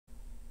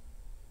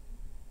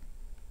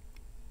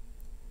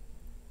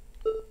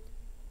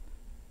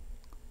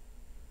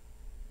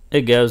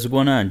Hey guys, what's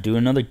going on? Do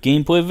another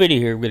gameplay video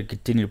here. We're going to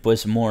continue to play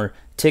some more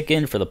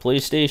Tekken for the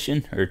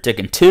PlayStation, or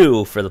Tekken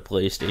 2 for the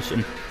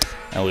PlayStation.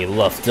 And we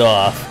left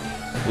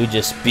off. We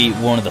just beat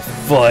one of the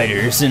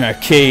fighters in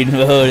arcade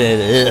mode,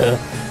 and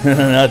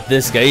not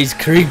this guy, he's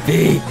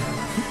creepy.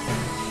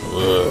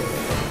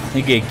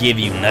 He could give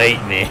you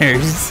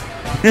nightmares.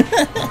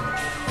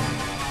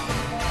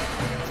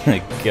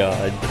 My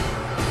god.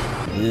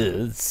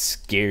 It's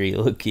scary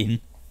looking.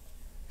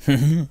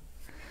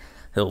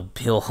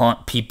 He'll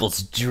haunt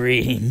people's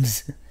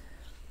dreams.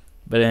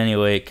 But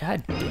anyway,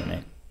 god damn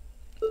it.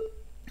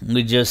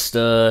 We just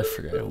forgot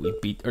who we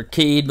beat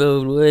arcade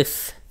mode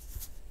with.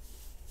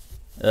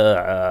 Who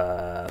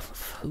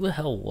the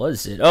hell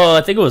was it? Oh,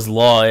 I think it was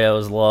Law. Yeah, it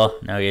was Law.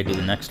 Now we gotta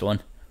do the next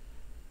one.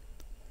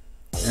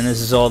 And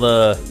this is all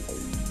the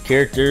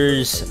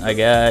characters I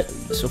got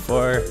so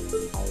far.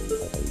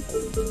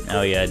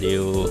 Now we gotta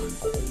do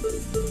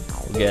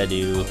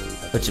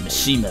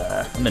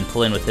Mishima. I've been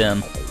playing with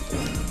him.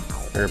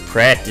 Or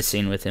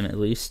practicing with him, at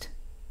least.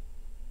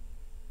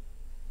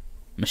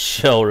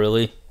 Michelle,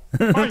 really?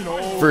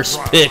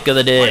 First pick of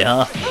the day,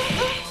 huh?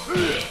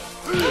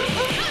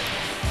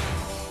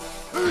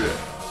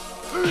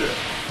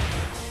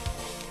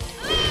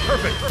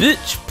 Perfect.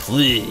 Bitch,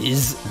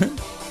 please.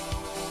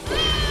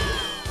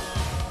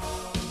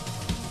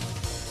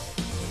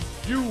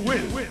 You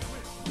win.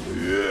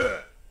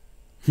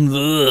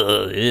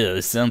 Yeah,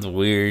 it sounds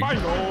weird.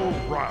 Final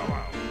round.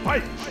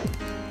 Fight.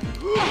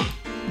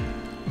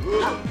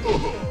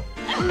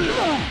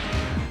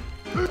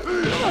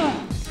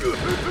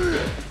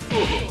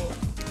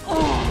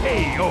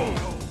 Hey yo.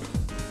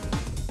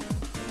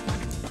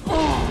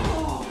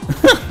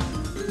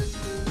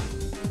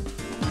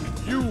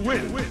 You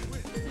win.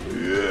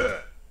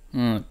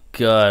 Oh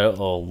god,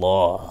 oh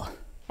Law.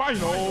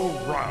 Final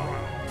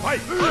round.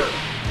 Fight.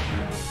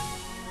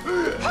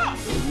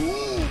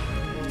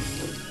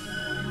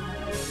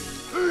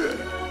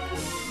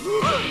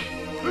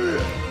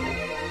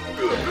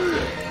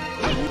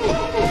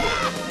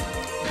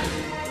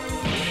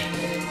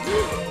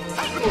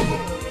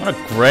 I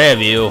wanna grab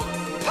you.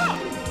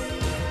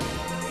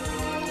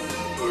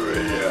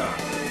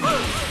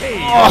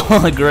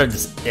 Oh, I grabbed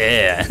his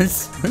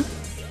ass.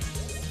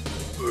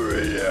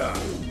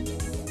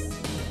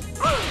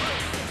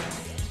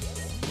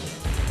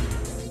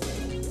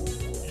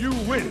 You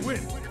win.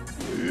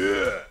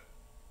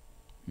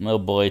 Oh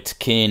boy, it's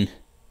King.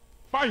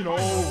 Final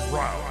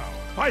round.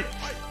 Fight.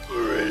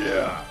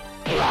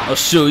 I'll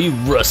show you,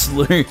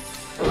 wrestler.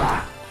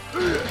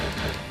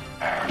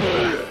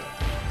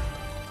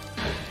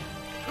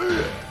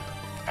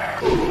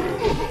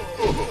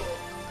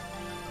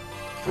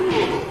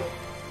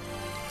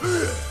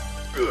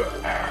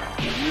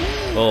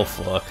 Oh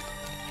fuck.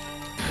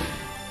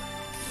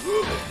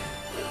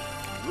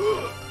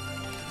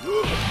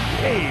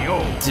 Hey yo.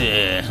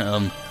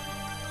 Damn.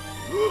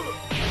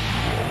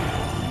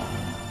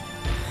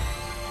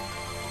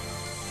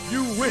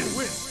 You win.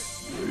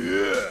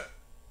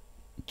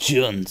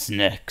 Jun's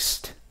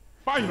next.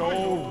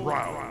 Final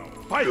round.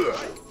 Fight.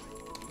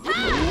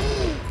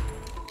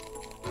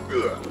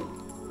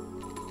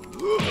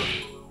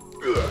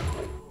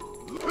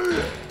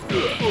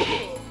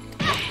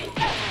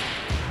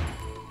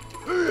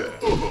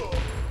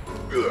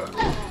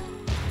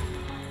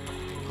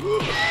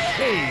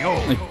 Hey yo.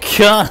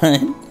 God.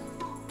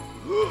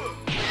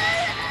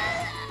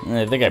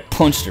 I think I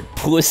punched her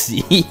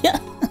pussy.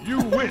 You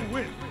win.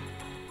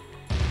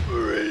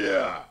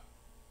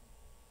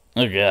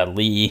 Oh god,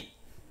 Lee.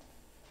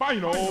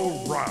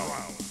 Final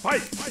round.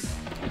 Fight.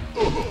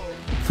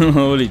 What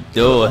are you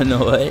doing?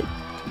 What?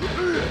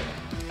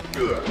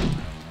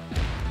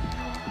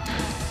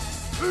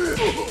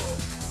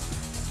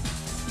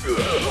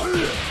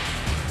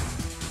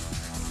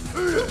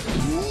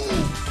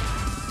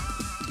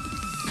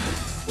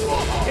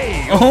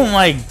 Oh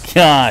my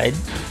god.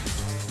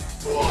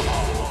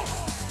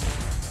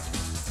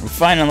 We're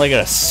fighting like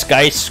a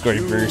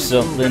skyscraper or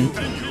something.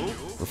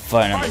 We're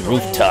fighting on the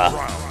rooftop.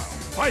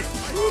 Fight.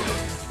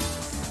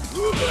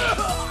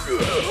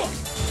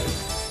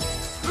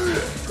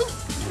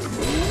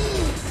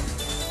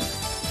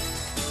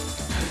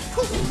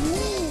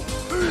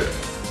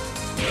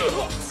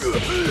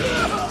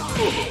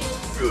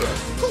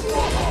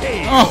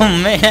 Oh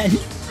man.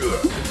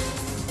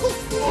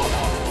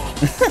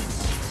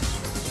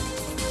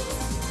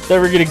 Thought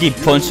we were gonna keep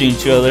punching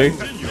each other.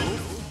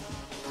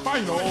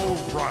 Final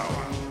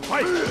round.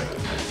 Fight.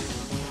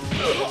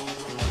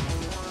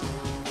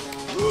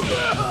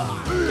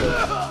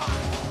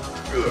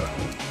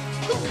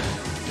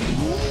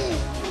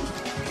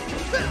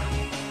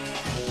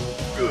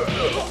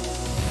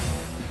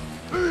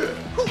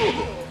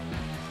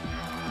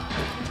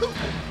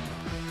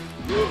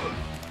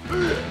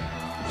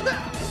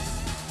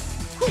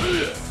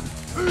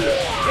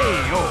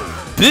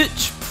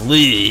 Bitch,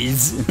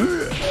 please.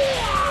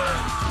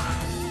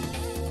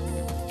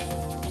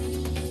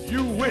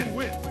 You win.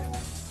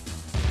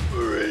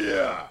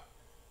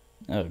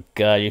 Oh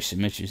god, your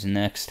submission's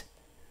next.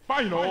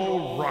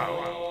 Final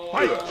round.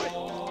 Fight!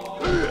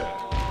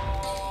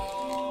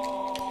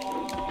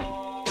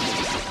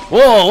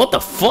 Whoa, what the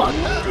fuck?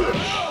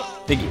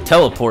 I think he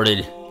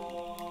teleported.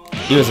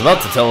 He was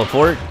about to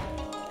teleport.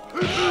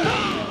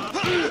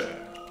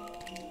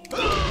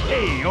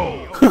 Hey,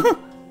 yo.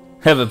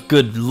 Have a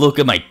good look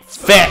at my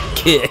fat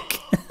kick.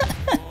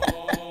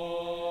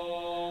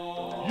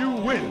 You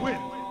win.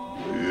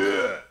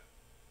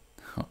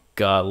 Oh,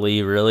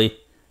 golly, really?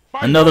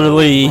 Another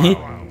Lee.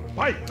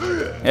 Fight.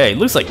 Yeah, he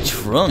looks like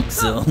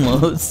Trunks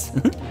almost.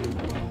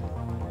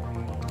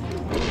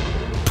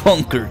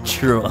 Punker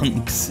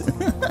Trunks.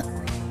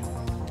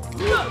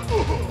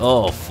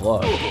 Oh,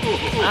 fuck.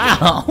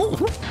 Ow!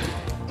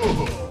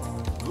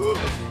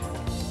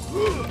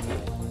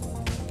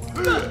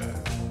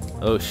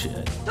 Oh,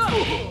 shit.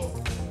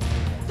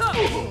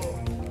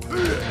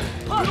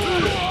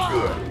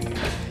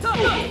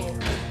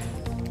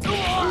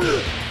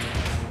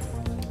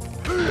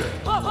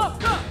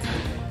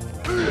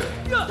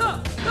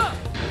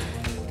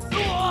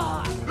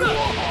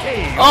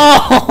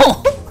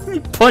 Oh! He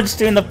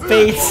punched you in the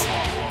face.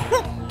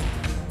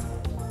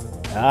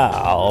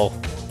 Ow.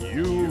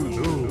 You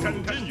lose.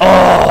 Continue.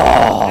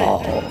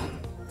 Oh!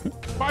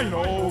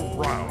 Final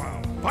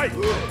round. Fight.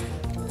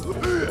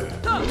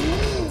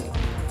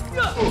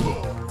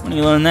 When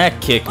you learn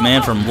that kick,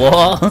 man, from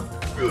Law?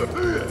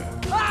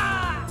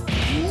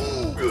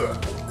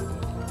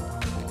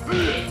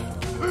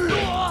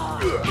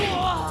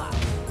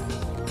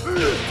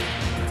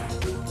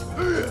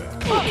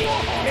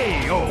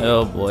 Hey, yo.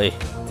 Oh boy.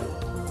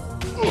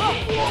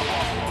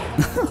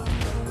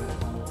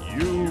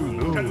 You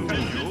lose.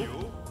 Continue.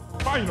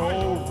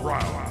 Final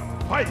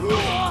round. Fight.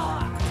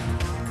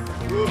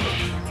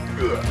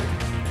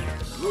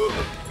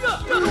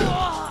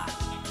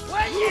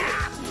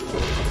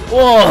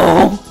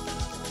 Whoa!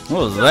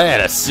 What was that?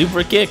 A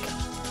super kick?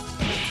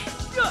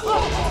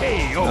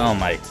 Hey, yo. Oh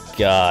my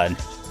god.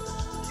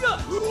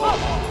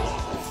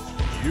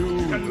 You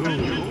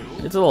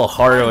lose. It's a little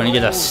harder when you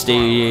get a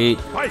stage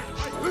 8. Fight.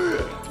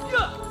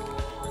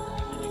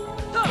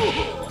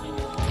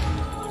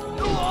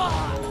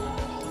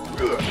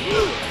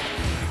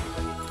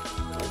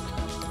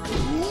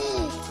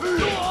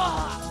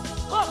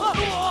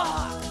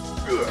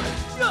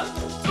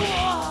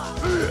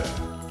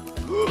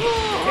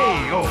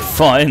 Hey, yo.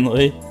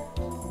 Finally.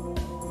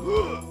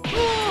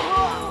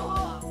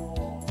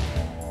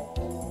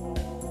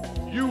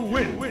 You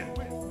win.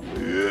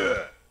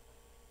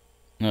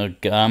 Oh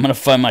god, I'm gonna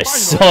find my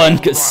son,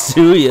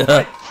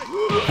 Kasuya.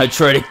 I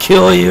try to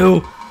kill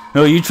you.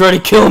 No, you try to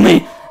kill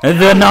me, and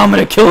then now I'm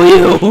gonna kill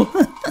you.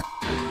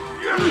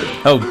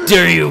 How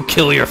dare you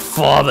kill your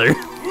father?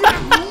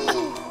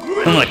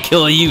 I'm gonna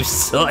kill you,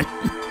 son.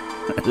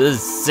 This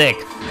is sick.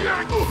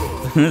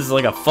 This is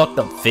like a fucked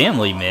up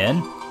family,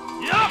 man.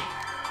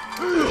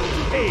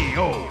 Hey,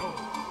 yo.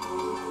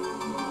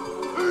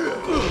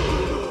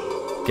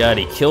 God,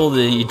 he killed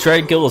it. He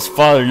tried to kill his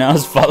father. Now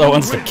his father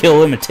wants to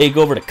kill him and take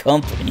over the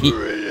company.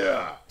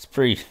 It's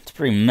pretty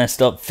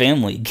messed up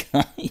family,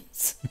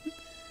 guys.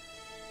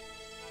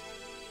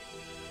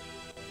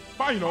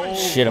 Final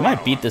Shit, I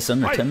might beat this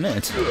under 10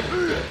 minutes.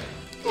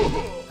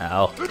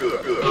 Ow.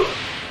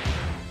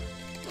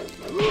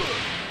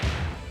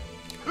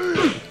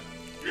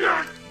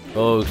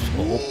 Oh,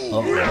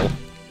 uh-oh.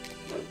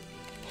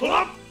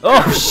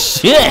 Oh,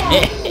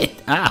 shit!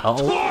 Ow.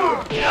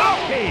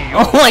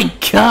 Oh my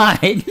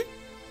god!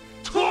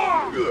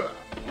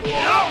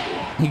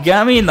 He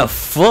got me in the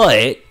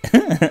foot!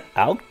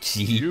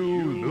 Ouchie.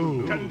 You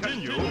lose.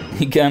 Continue.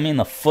 He got me in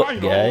the foot,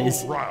 Final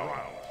guys. round.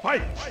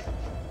 Fight.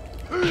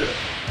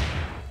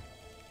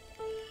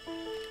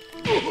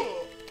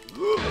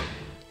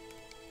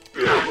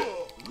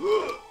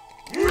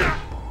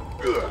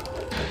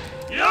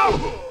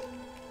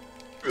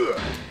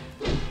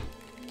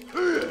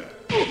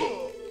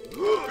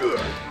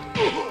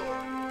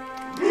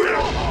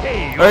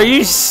 Are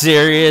you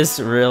serious?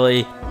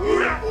 Really?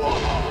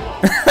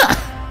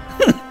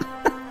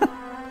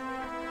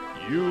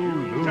 You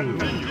lose.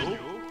 Continue.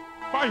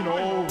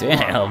 Final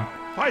Damn. round.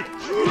 Fight.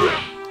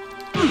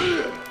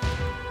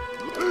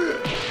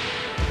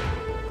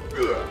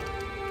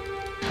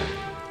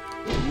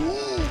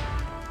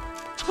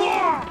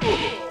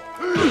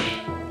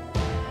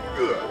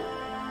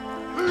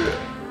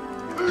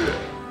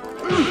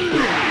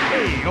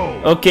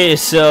 Okay,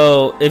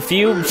 so if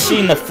you've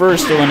seen the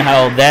first one,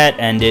 how that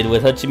ended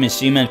with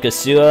Hachimishima and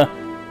Kasua,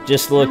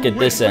 just look at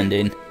this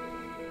ending.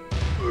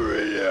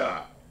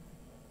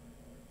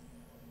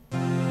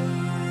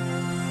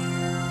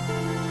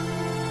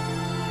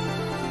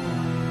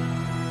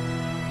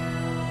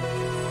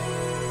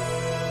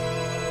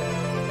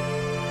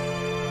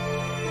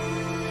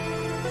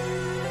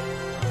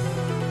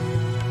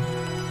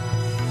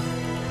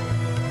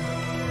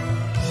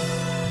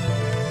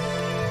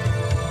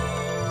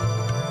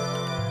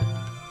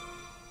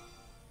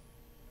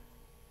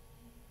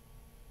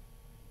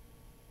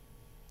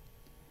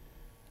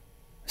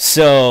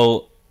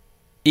 So,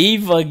 he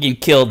fucking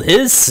killed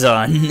his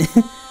son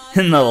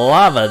in the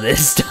lava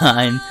this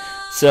time.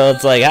 So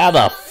it's like, how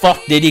the fuck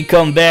did he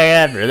come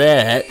back after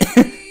that?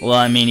 Well,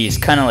 I mean, he's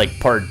kind of like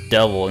part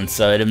devil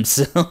inside him,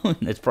 so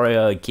that's probably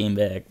how he came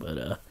back.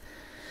 But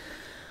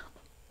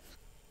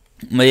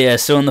yeah.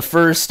 So in the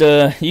first,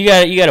 you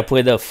gotta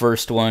play the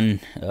first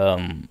one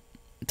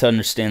to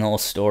understand the whole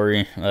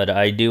story. But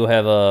I do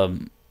have a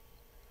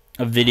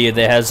video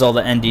that has all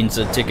the endings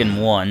of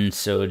Tekken 1,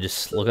 so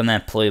just look on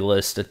that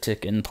playlist, the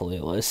Tekken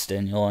playlist,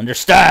 and you'll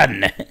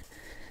understand.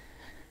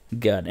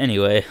 God,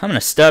 anyway, I'm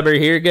gonna stop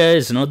right here,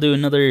 guys, and I'll do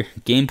another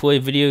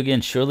gameplay video again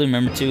shortly.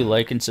 Remember to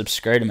like and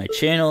subscribe to my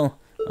channel,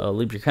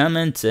 leave your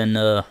comments, and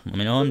let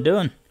me know how I'm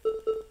doing.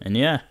 And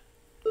yeah,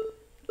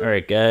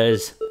 alright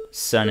guys,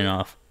 signing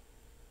off.